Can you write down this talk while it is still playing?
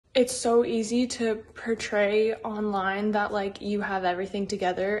It's so easy to portray online that like you have everything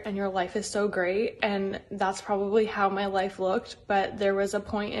together and your life is so great, and that's probably how my life looked. But there was a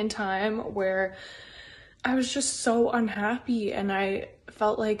point in time where I was just so unhappy and I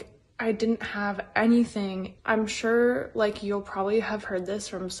felt like I didn't have anything. I'm sure like you'll probably have heard this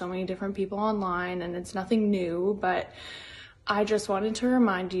from so many different people online and it's nothing new, but I just wanted to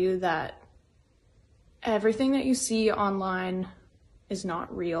remind you that everything that you see online is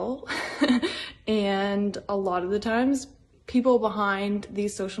not real. And a lot of the times, people behind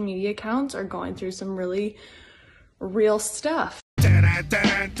these social media accounts are going through some really real stuff.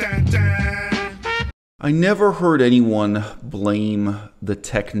 I never heard anyone blame the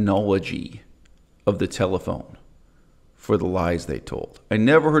technology of the telephone for the lies they told. I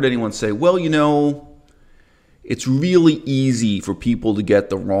never heard anyone say, well, you know, it's really easy for people to get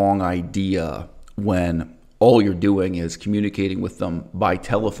the wrong idea when all you're doing is communicating with them by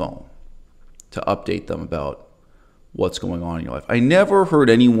telephone to update them about what's going on in your life. I never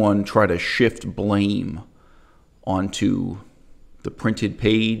heard anyone try to shift blame onto the printed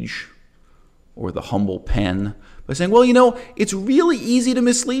page or the humble pen by saying, well, you know, it's really easy to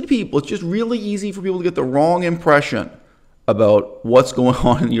mislead people. It's just really easy for people to get the wrong impression about what's going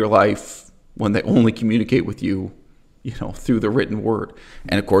on in your life when they only communicate with you, you know, through the written word.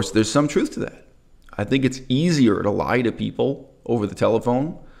 And of course, there's some truth to that. I think it's easier to lie to people over the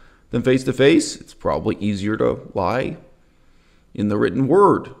telephone than face to face. It's probably easier to lie in the written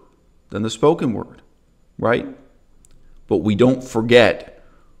word than the spoken word, right? But we don't forget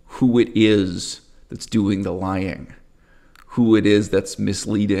who it is that's doing the lying, who it is that's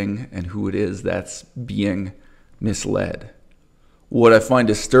misleading, and who it is that's being misled. What I find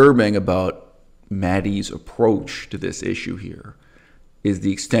disturbing about Maddie's approach to this issue here is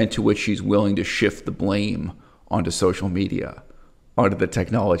the extent to which she's willing to shift the blame onto social media, onto the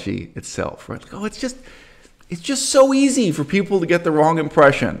technology itself, right? Like, oh, it's just so easy for people to get the wrong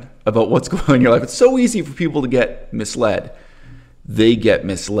impression about what's going on in your life. It's so easy for people to get misled. They get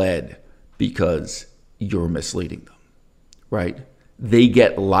misled because you're misleading them, right? They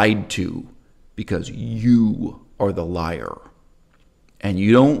get lied to because you are the liar. And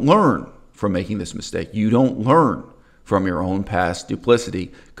you don't learn from making this mistake. You don't learn from your own past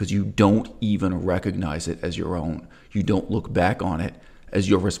duplicity because you don't even recognize it as your own. You don't look back on it as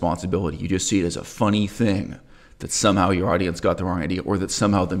your responsibility. You just see it as a funny thing that somehow your audience got the wrong idea or that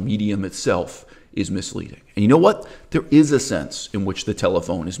somehow the medium itself is misleading. And you know what? There is a sense in which the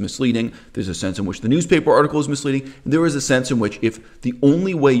telephone is misleading. There's a sense in which the newspaper article is misleading. And there is a sense in which if the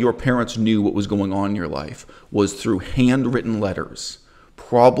only way your parents knew what was going on in your life was through handwritten letters,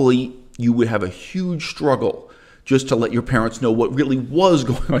 probably you would have a huge struggle just to let your parents know what really was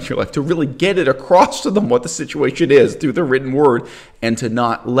going on in your life, to really get it across to them what the situation is through the written word, and to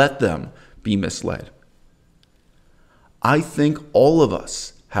not let them be misled. I think all of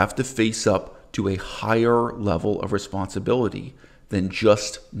us have to face up to a higher level of responsibility than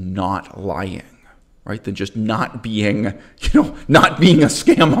just not lying, right? Than just not being, not being a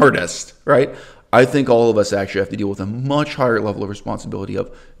scam artist, right? I think all of us actually have to deal with a much higher level of responsibility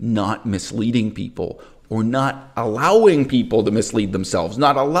of not misleading people or not allowing people to mislead themselves,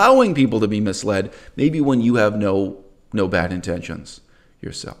 not allowing people to be misled, maybe when you have no bad intentions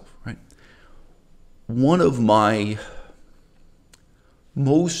yourself, right? One of my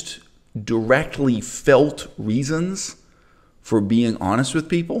most directly felt reasons for being honest with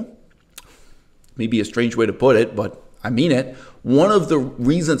people, maybe a strange way to put it, but I mean it. One of the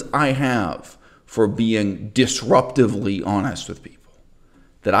reasons I have for being disruptively honest with people,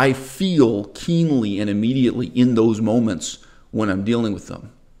 that I feel keenly and immediately in those moments when I'm dealing with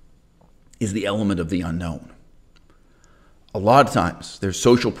them, is the element of the unknown. A lot of times there's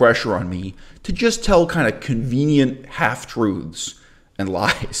social pressure on me to just tell kind of convenient half-truths and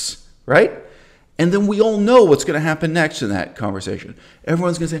lies, right? And then we all know what's going to happen next in that conversation.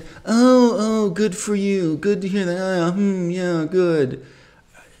 Everyone's going to say, oh, good for you. Good to hear that. Yeah, good.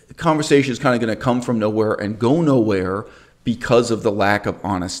 The conversation is kind of going to come from nowhere and go nowhere because of the lack of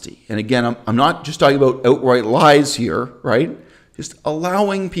honesty. And again, I'm not just talking about outright lies here, right? Just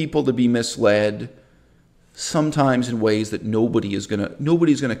allowing people to be misled, sometimes in ways that nobody's going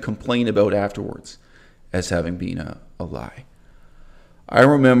to complain about afterwards as having been a lie. I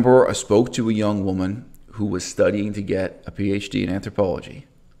remember I spoke to a young woman who was studying to get a PhD in anthropology.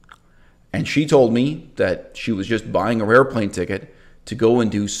 And she told me that she was just buying a airplane ticket to go and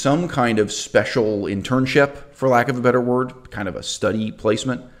do some kind of special internship, for lack of a better word, kind of a study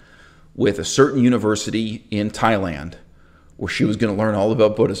placement with a certain university in Thailand where she was going to learn all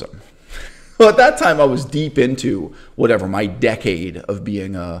about Buddhism. So at that time, I was deep into whatever, my decade of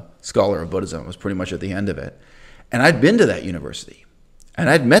being a scholar of Buddhism. I was pretty much at the end of it. And I'd been to that university. And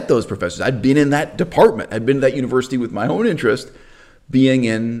I'd met those professors. I'd been in that department. I'd been to that university with my own interest, being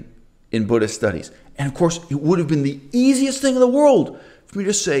in Buddhist studies. And of course, it would have been the easiest thing in the world for me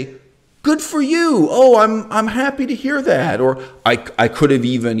to say, good for you. Oh, I'm happy to hear that. Or I could have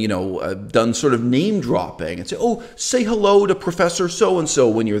even, done sort of name dropping and say, oh, say hello to Professor so-and-so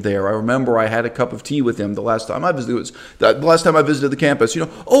when you're there. I remember I had a cup of tea with him the last time I visited. The last time I visited the campus,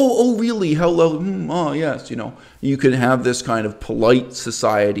 oh, really? Hello. Oh, yes. You can have this kind of polite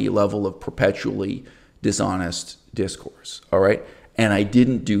society level of perpetually dishonest discourse. All right. And I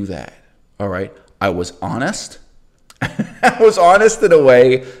didn't do that. All right. I was honest. I was honest in a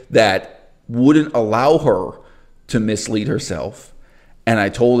way that wouldn't allow her to mislead herself. And I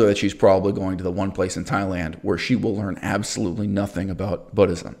told her that she's probably going to the one place in Thailand where she will learn absolutely nothing about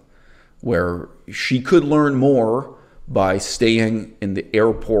Buddhism, where she could learn more by staying in the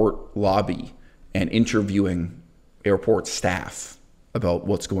airport lobby and interviewing airport staff about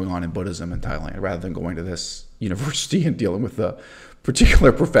what's going on in Buddhism in Thailand, rather than going to this university and dealing with the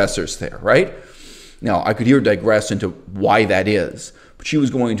particular professors there, right? Now, I could here digress into why that is, but she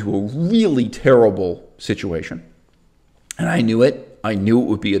was going to a really terrible situation. And I knew it. I knew it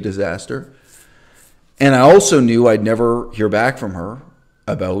would be a disaster. And I also knew I'd never hear back from her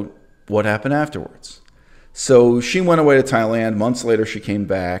about what happened afterwards. So she went away to Thailand. Months later, she came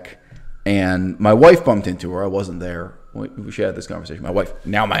back, and my wife bumped into her. I wasn't there. She had this conversation. My wife,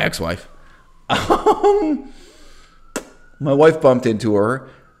 now my ex-wife. My wife bumped into her.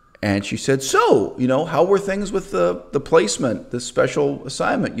 And she said, so, how were things with the placement, the special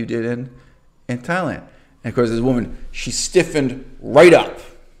assignment you did in Thailand? And of course, this woman, she stiffened right up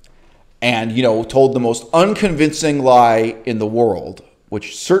and, told the most unconvincing lie in the world,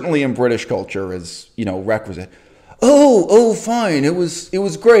 which certainly in British culture is, requisite. Oh, fine. It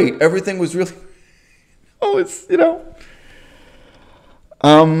was great. Everything was really,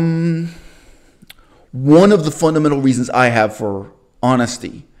 one of the fundamental reasons I have for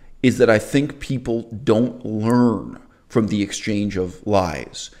honesty is that I think people don't learn from the exchange of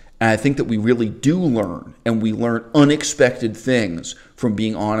lies. And I think that we really do learn, and we learn unexpected things from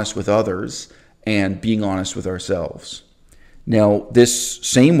being honest with others and being honest with ourselves. Now, this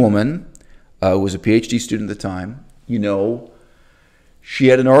same woman was a PhD student at the time. She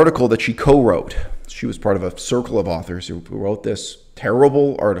had an article that she co-wrote. She was part of a circle of authors who wrote this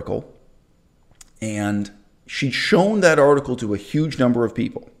terrible article. And she'd shown that article to a huge number of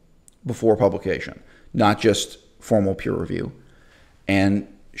people before publication, not just formal peer review. And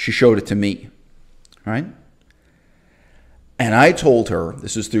she showed it to me, right? And I told her,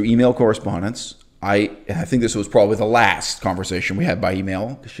 this is through email correspondence. I think this was probably the last conversation we had by email,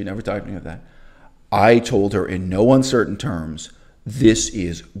 because she never talked to me about that. I told her in no uncertain terms, this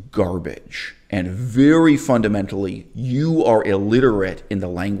is garbage. And very fundamentally, you are illiterate in the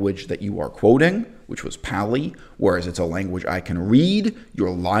language that you are quoting, which was Pali, whereas it's a language I can read.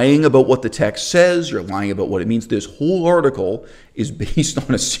 You're lying about what the text says. You're lying about what it means. This whole article is based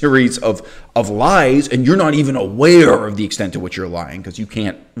on a series of lies, and you're not even aware of the extent to which you're lying because you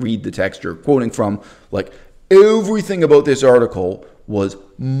can't read the text you're quoting from. Like, everything about this article was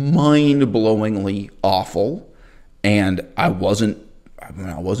mind-blowingly awful, and I wasn't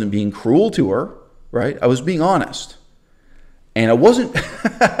being cruel to her, right? I was being honest. And I wasn't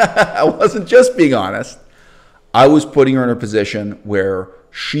just being honest. I was putting her in a position where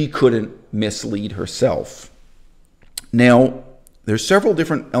she couldn't mislead herself. Now, there's several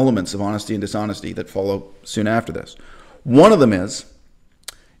different elements of honesty and dishonesty that follow soon after this. One of them is,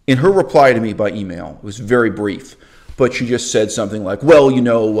 in her reply to me by email, it was very brief, but she just said something like, well,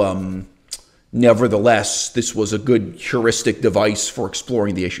 nevertheless, this was a good heuristic device for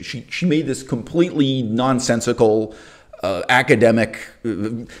exploring the issue. She made this completely nonsensical academic,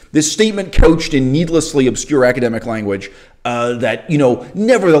 this statement couched in needlessly obscure academic language that,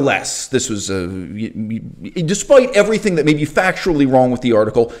 nevertheless, this was, despite everything that may be factually wrong with the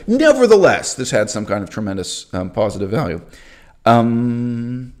article, nevertheless, this had some kind of tremendous positive value. All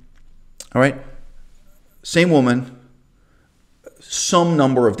right. Same woman, some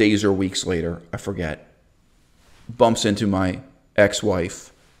number of days or weeks later, I forget, bumps into my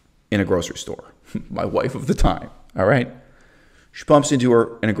ex-wife in a grocery store, my wife of the time. All right. She bumps into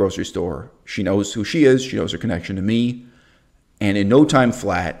her in a grocery store. She knows who she is. She knows her connection to me. And in no time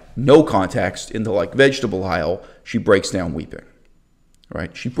flat, no context, in the vegetable aisle, she breaks down weeping. All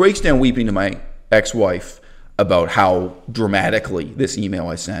right. She breaks down weeping to my ex-wife about how dramatically this email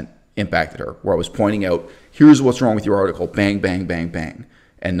I sent impacted her, where I was pointing out, here's what's wrong with your article. Bang, bang, bang, bang.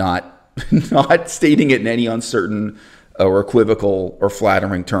 And not not stating it in any uncertain or equivocal or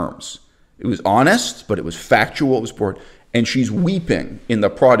flattering terms. It was honest, but it was factual, it was broad. And she's weeping in the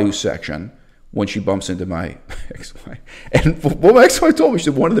produce section when she bumps into my ex-wife. And what my ex-wife told me, she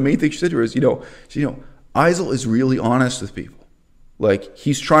said one of the main things she said to her is, Eisel is really honest with people. Like,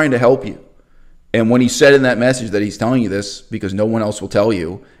 he's trying to help you. And when he said in that message that he's telling you this because no one else will tell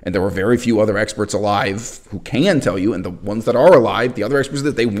you, and there are very few other experts alive who can tell you, and the ones that are alive, the other experts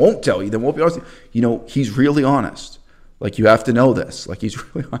that they won't tell you, they won't be honest, he's really honest. Like, you have to know this. Like, he's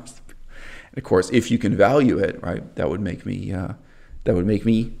really honest. And of course, if you can value it, right, that would make me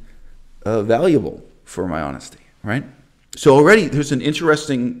valuable for my honesty, right? So already there's an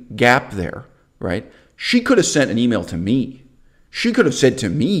interesting gap there, right? She could have sent an email to me. She could have said to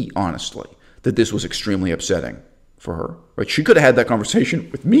me, honestly, that this was extremely upsetting for her, right? She could have had that conversation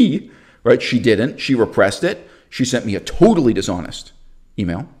with me, right? She didn't. She repressed it. She sent me a totally dishonest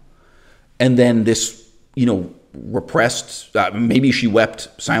email. And then this, repressed, maybe she wept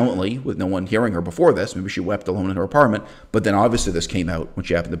silently with no one hearing her before this. Maybe she wept alone in her apartment. But then obviously this came out when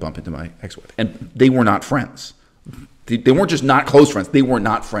she happened to bump into my ex-wife. And they were not friends. They weren't just not close friends. They were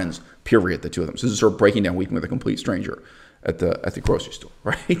not friends, period, the two of them. So this is her breaking down weeping with a complete stranger at the grocery store,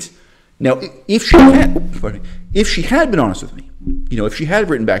 right? Now, if she had been honest with me, if she had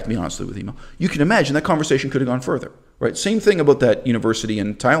written back to me honestly with email, you can imagine that conversation could have gone further, right? Same thing about that university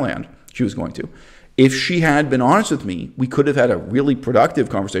in Thailand she was going to. If she had been honest with me, we could have had a really productive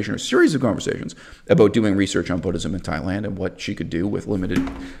conversation, or a series of conversations about doing research on Buddhism in Thailand and what she could do with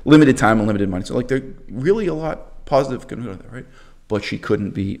limited time and limited money. So, like, there's really a lot positive can go there, right? But she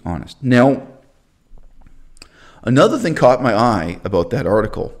couldn't be honest. Now, another thing caught my eye about that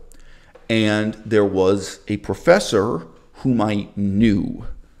article. And there was a professor whom I knew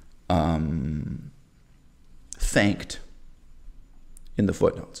thanked in the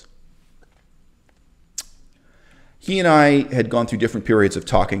footnotes. He and I had gone through different periods of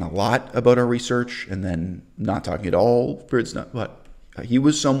talking a lot about our research and then not talking at all. But he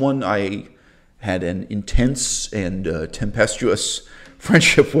was someone I had an intense and tempestuous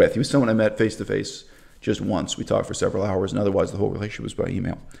friendship with. He was someone I met face to face just once. We talked for several hours, and otherwise the whole relationship was by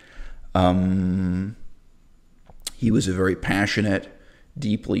email. He was a very passionate,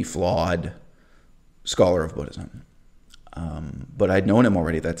 deeply flawed scholar of Buddhism. But I'd known him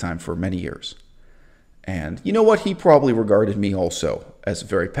already at that time for many years. And you know what? He probably regarded me also as a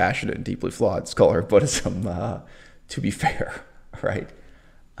very passionate and deeply flawed scholar of Buddhism, to be fair, right?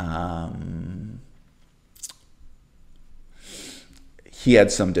 He had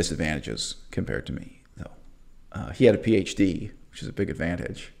some disadvantages compared to me, though. He had a PhD, which is a big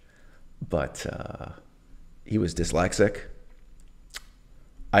advantage. But he was dyslexic.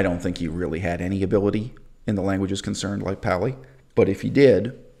 I don't think he really had any ability in the languages concerned like Pali. But if he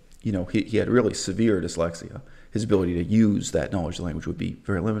did, he had really severe dyslexia. His ability to use that knowledge of the language would be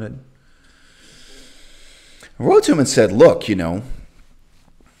very limited. I wrote to him and said, look, I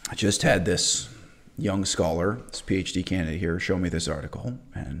just had this young scholar, this PhD candidate here, show me this article.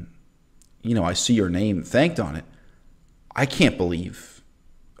 And, I see your name thanked on it. I can't believe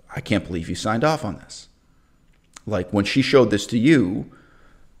you signed off on this. Like, when she showed this to you,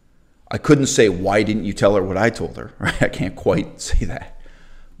 I couldn't say, why didn't you tell her what I told her? Right? I can't quite say that.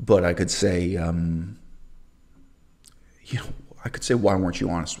 But I could say, why weren't you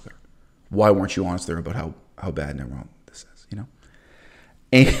honest with her? Why weren't you honest with her about how bad and wrong this is,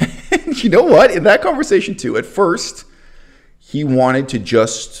 And you know what? In that conversation, too, at first, he wanted to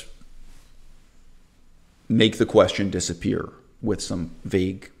just make the question disappear with some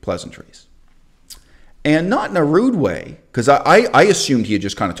vague pleasantries. And not in a rude way, because I assumed he had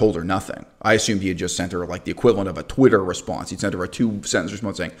just kind of told her nothing. I assumed he had just sent her like the equivalent of a Twitter response. He'd sent her a 2-sentence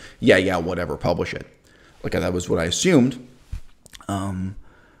response saying, yeah, whatever, publish it. Like, that was what I assumed.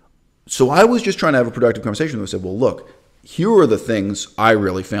 So I was just trying to have a productive conversation with him. I said, well, look, here are the things I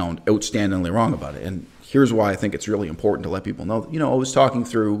really found outstandingly wrong about it. And here's why I think it's really important to let people know that, I was talking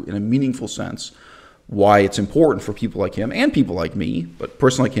through in a meaningful sense why it's important for people like him and people like me, but a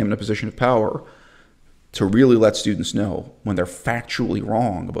person like him in a position of power, to really let students know when they're factually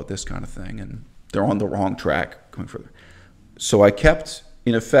wrong about this kind of thing and they're on the wrong track going further. So I kept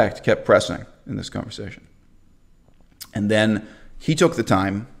pressing in this conversation. And then he took the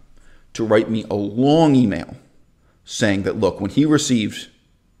time to write me a long email saying that, look, when he received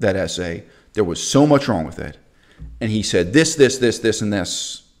that essay, there was so much wrong with it. And he said this, and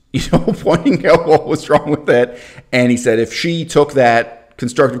this, pointing out what was wrong with it. And he said if she took that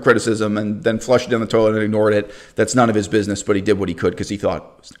constructive criticism and then flushed it down the toilet and ignored it, that's none of his business, but he did what he could because he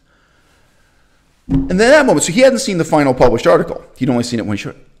thought. And then at that moment, so he hadn't seen the final published article. He'd only seen it when he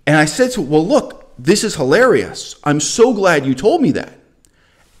showed it. And I said to her, well, look, this is hilarious. I'm so glad you told me that.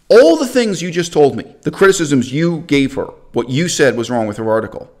 All the things you just told me, the criticisms you gave her, what you said was wrong with her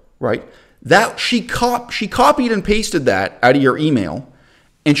article, right? That she copied and pasted that out of your email,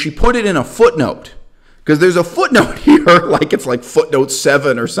 and she put it in a footnote. Because there's a footnote here, like it's like footnote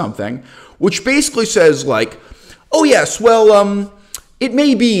 7 or something, which basically says like, oh yes, well, it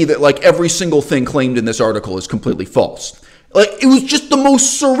may be that like every single thing claimed in this article is completely false. Like, it was just the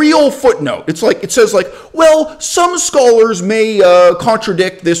most surreal footnote. It's like, it says like, well, some scholars may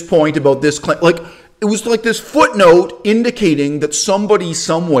contradict this point about this claim. Like, it was like this footnote indicating that somebody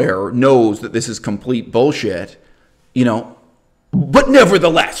somewhere knows that this is complete bullshit, you know, but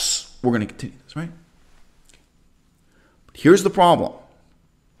nevertheless, we're going to continue this, right? But here's the problem.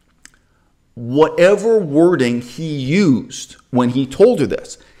 Whatever wording he used when he told her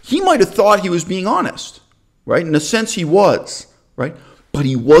this, he might have thought he was being honest. Right? In a sense, he was, right? But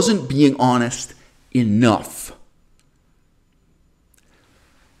he wasn't being honest enough.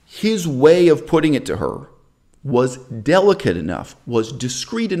 His way of putting it to her was delicate enough, was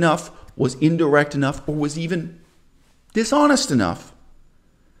discreet enough, was indirect enough, or was even dishonest enough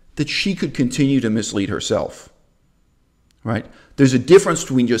that she could continue to mislead herself. Right? There's a difference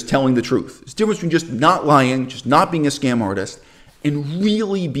between just telling the truth. There's a difference between just not lying, just not being a scam artist, and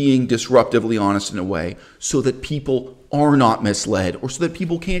really being disruptively honest in a way so that people are not misled, or so that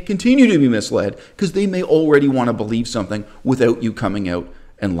people can't continue to be misled because they may already want to believe something without you coming out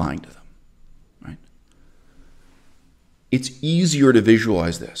and lying to them. Right? It's easier to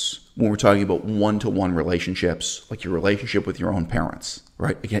visualize this when we're talking about one-to-one relationships, like your relationship with your own parents.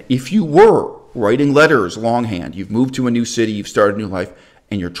 Right? Again, if you were writing letters longhand, you've moved to a new city, you've started a new life,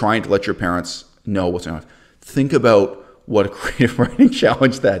 and you're trying to let your parents know what's going on, think about what a creative writing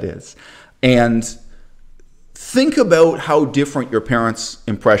challenge that is. And think about how different your parents'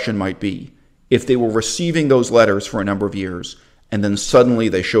 impression might be if they were receiving those letters for a number of years and then suddenly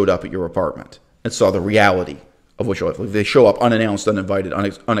they showed up at your apartment and saw the reality of what you're like. They show up unannounced, uninvited,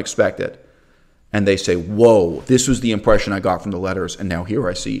 unexpected, and they say, whoa, this was the impression I got from the letters, and now here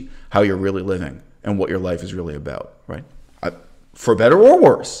I see how you're really living and what your life is really about, right? For better or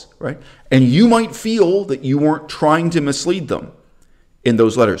worse, right? And you might feel that you weren't trying to mislead them in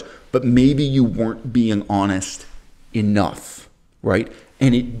those letters, but maybe you weren't being honest enough, right?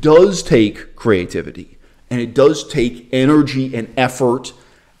 And it does take creativity, and it does take energy and effort,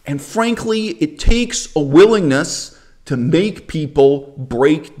 and frankly, it takes a willingness to make people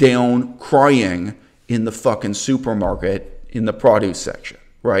break down crying in the fucking supermarket in the produce section,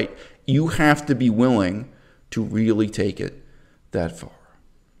 right? You have to be willing to really take it that far.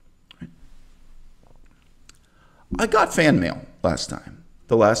 Right? I got fan mail last time.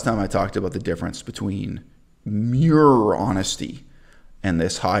 The last time I talked about the difference between mere honesty and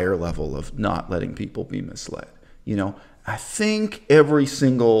this higher level of not letting people be misled. You know, I think every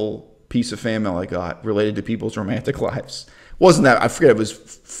single piece of fan mail I got related to people's romantic lives. Wasn't that, I forget, it was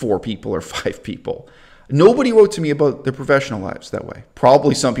 4 people or 5 people. Nobody wrote to me about their professional lives that way.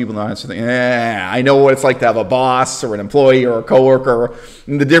 Probably some people in the audience think, I know what it's like to have a boss or an employee or a coworker,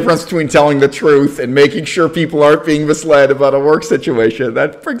 and the difference between telling the truth and making sure people aren't being misled about a work situation.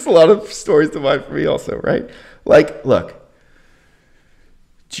 That brings a lot of stories to mind for me also, right? Like, look,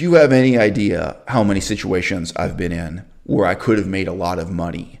 do you have any idea how many situations I've been in where I could have made a lot of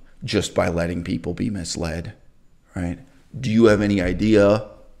money just by letting people be misled, right? Do you have any idea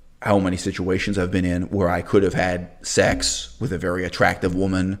how many situations I've been in where I could have had sex with a very attractive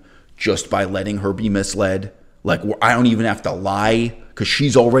woman just by letting her be misled? Like, where I don't even have to lie because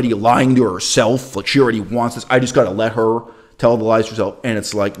she's already lying to herself. Like, she already wants this. I just got to let her tell the lies to herself. And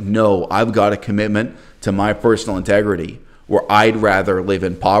it's like, no, I've got a commitment to my personal integrity where I'd rather live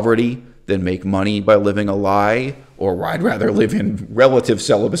in poverty than make money by living a lie, or I'd rather live in relative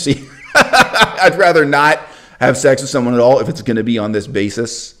celibacy. I'd rather not have sex with someone at all if it's going to be on this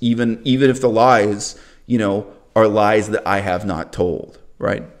basis, even if the lies, you know, are lies that I have not told,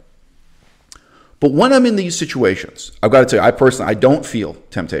 right? But when I'm in these situations, I've got to tell you, I personally, I don't feel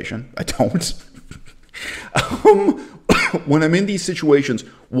temptation. I don't. When I'm in these situations,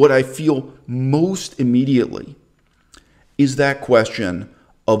 what I feel most immediately is that question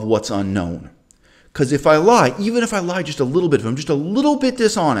of what's unknown. Because if I lie, even if I lie just a little bit, if I'm just a little bit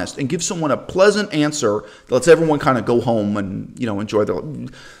dishonest and give someone a pleasant answer that lets everyone kind of go home and, you know, enjoy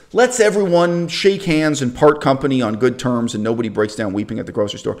lets everyone shake hands and part company on good terms and nobody breaks down weeping at the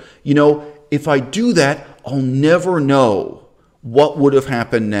grocery store. You know, if I do that, I'll never know what would have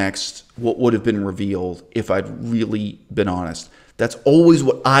happened next, what would have been revealed if I'd really been honest. That's always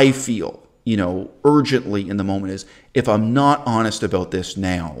what I feel urgently in the moment is, if I'm not honest about this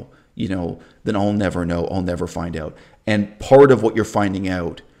now, then I'll never know. I'll never find out. And part of what you're finding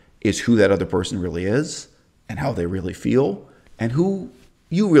out is who that other person really is and how they really feel and who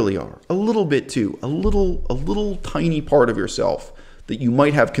you really are. A little bit too. A little tiny part of yourself that you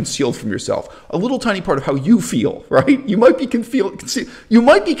might have concealed from yourself. A little tiny part of how you feel, right? You might be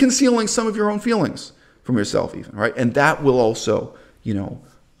concealing some of your own feelings from yourself even, right? And that will also,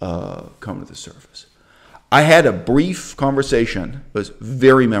 come to the surface. I had a brief conversation, it was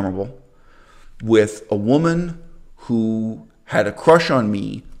very memorable, with a woman who had a crush on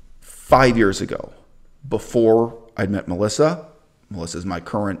me 5 years ago, before I'd met Melissa. Melissa's my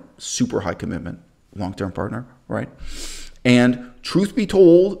current super high commitment long-term partner, right? And truth be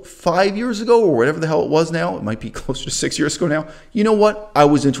told, 5 years ago, or whatever the hell it was now, it might be closer to 6 years ago now, you know what? I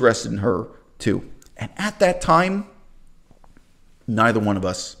was interested in her too. And at that time, neither one of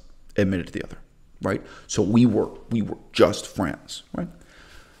us admitted to the other, right? So we were just friends, right?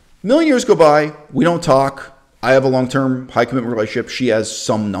 A million years go by, we don't talk. I have a long-term high commitment relationship. She has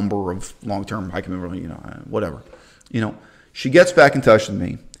some number of long-term high commitment, whatever. She gets back in touch with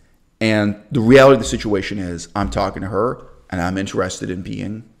me, and the reality of the situation is I'm talking to her, and I'm interested in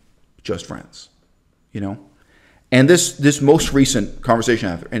being just friends, And this most recent conversation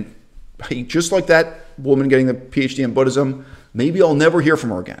after, and just like that woman getting the PhD in Buddhism, maybe I'll never hear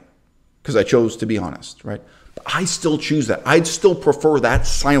from her again because I chose to be honest, right? But I still choose that. I'd still prefer that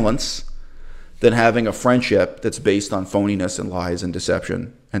silence than having a friendship that's based on phoniness and lies and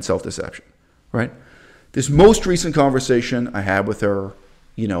deception and self-deception, right? This most recent conversation I had with her,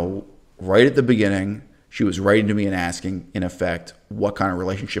 right at the beginning, she was writing to me and asking, in effect, what kind of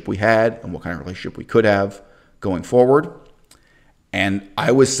relationship we had and what kind of relationship we could have going forward. And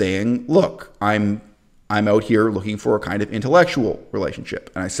I was saying, look, I'm out here looking for a kind of intellectual relationship.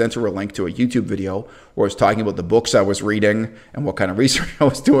 And I sent her a link to a YouTube video where I was talking about the books I was reading and what kind of research I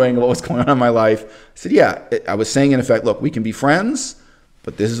was doing and what was going on in my life. I said, yeah, I was saying, in effect, look, we can be friends,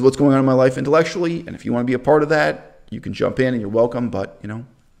 but this is what's going on in my life intellectually. And if you want to be a part of that, you can jump in and you're welcome. But,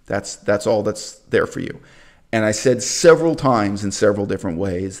 that's all that's there for you. And I said several times in several different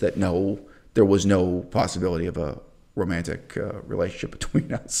ways that no, there was no possibility of a romantic relationship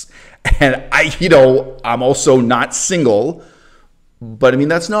between us. And I'm also not single, but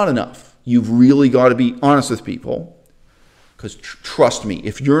that's not enough. You've really got to be honest with people, because trust me,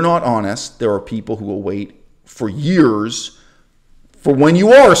 if you're not honest, there are people who will wait for years for when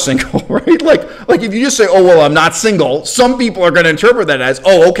you are single, right? Like if you just say, oh, well, I'm not single, some people are going to interpret that as,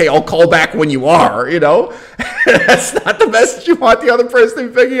 oh, okay, I'll call back when you are, That's not the message you want the other person to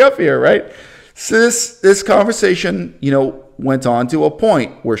be picking up here, right? So this conversation, went on to a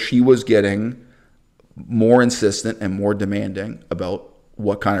point where she was getting more insistent and more demanding about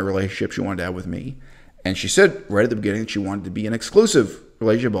what kind of relationship she wanted to have with me. And she said right at the beginning that she wanted to be an exclusive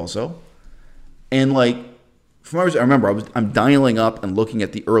relationship also. And from what I remember, I'm dialing up and looking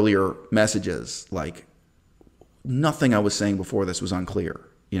at the earlier messages. Nothing I was saying before this was unclear.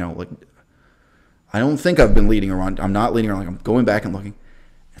 I don't think I've been leading around. I'm not leading around. I'm going back and looking.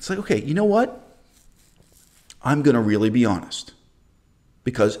 It's okay, you know what? I'm going to really be honest.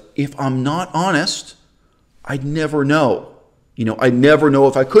 Because if I'm not honest, I'd never know. I'd never know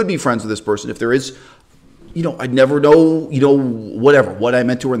if I could be friends with this person. If there is, I'd never know, whatever, what I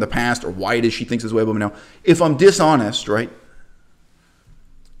meant to her in the past or why it is she thinks this way about me now. If I'm dishonest, right?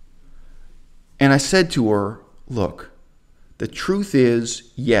 And I said to her, look, the truth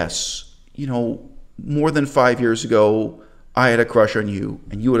is, yes, more than 5 years ago, I had a crush on you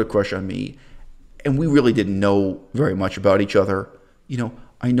and you had a crush on me, and we really didn't know very much about each other.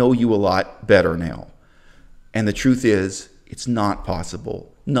 I know you a lot better now. And the truth is, it's not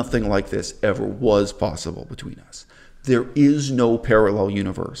possible. Nothing like this ever was possible between us. There is no parallel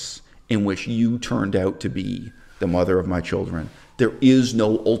universe in which you turned out to be the mother of my children. There is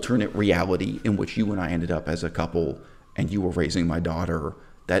no alternate reality in which you and I ended up as a couple and you were raising my daughter.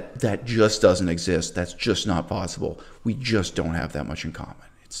 That just doesn't exist. That's just not possible. We just don't have that much in common.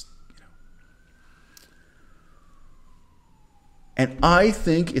 And I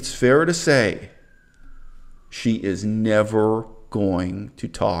think it's fair to say she is never going to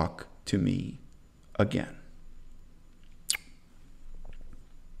talk to me again.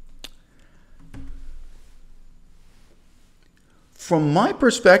 From my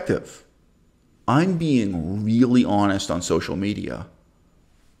perspective, I'm being really honest on social media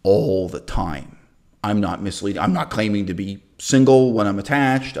all the time. I'm not misleading. I'm not claiming to be single when I'm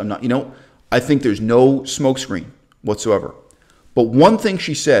attached. I'm not, I think there's no smokescreen whatsoever. But one thing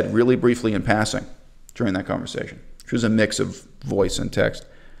she said really briefly in passing during that conversation, which was a mix of voice and text,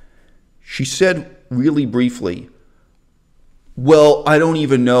 She said really briefly, well, I don't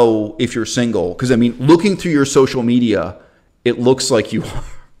even know if you're single. Because, I mean, looking through your social media, it looks like you are.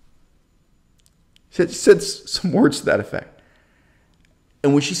 She said some words to that effect.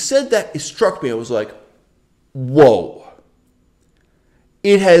 And when she said that, it struck me. I was like, whoa.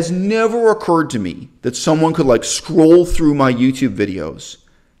 It has never occurred to me that someone could like scroll through my YouTube videos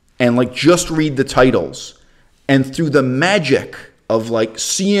and like just read the titles, and through the magic of like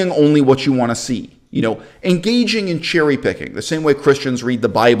seeing only what you want to see, you know, engaging in cherry picking, the same way Christians read the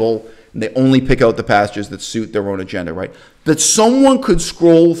Bible and they only pick out the passages that suit their own agenda, right? That someone could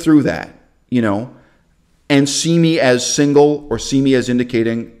scroll through that, you know, and see me as single, or see me as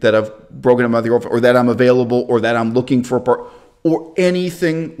indicating that I've broken up with my girlfriend, or that I'm available, or that I'm looking for a partner, or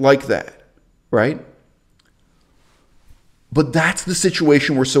anything like that, right? But that's the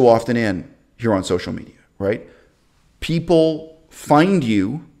situation we're so often in here on social media, right? People find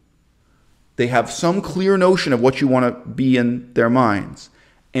you, they have some clear notion of what you want to be in their minds.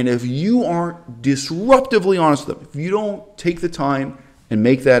 And if you aren't disruptively honest with them, if you don't take the time and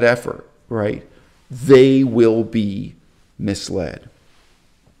make that effort, right, they will be misled.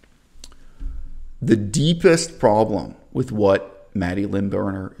 The deepest problem with what Maddie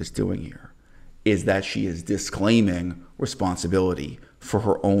Limburner is doing here is that she is disclaiming responsibility for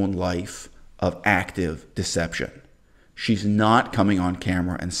her own life of active deception. She's not coming on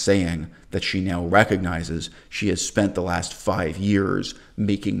camera and saying that she now recognizes she has spent the last 5 years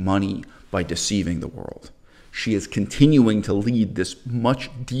making money by deceiving the world. She is continuing to lead this much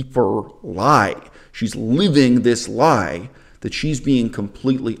deeper lie. She's living this lie that she's being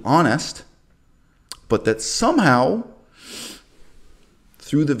completely honest, but that somehow,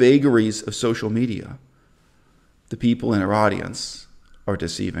 through the vagaries of social media, the people in her audience are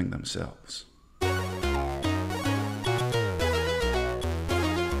deceiving themselves.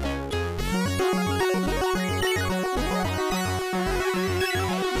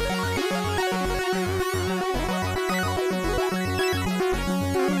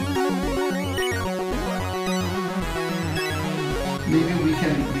 Maybe we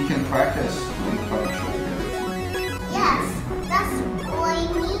can practice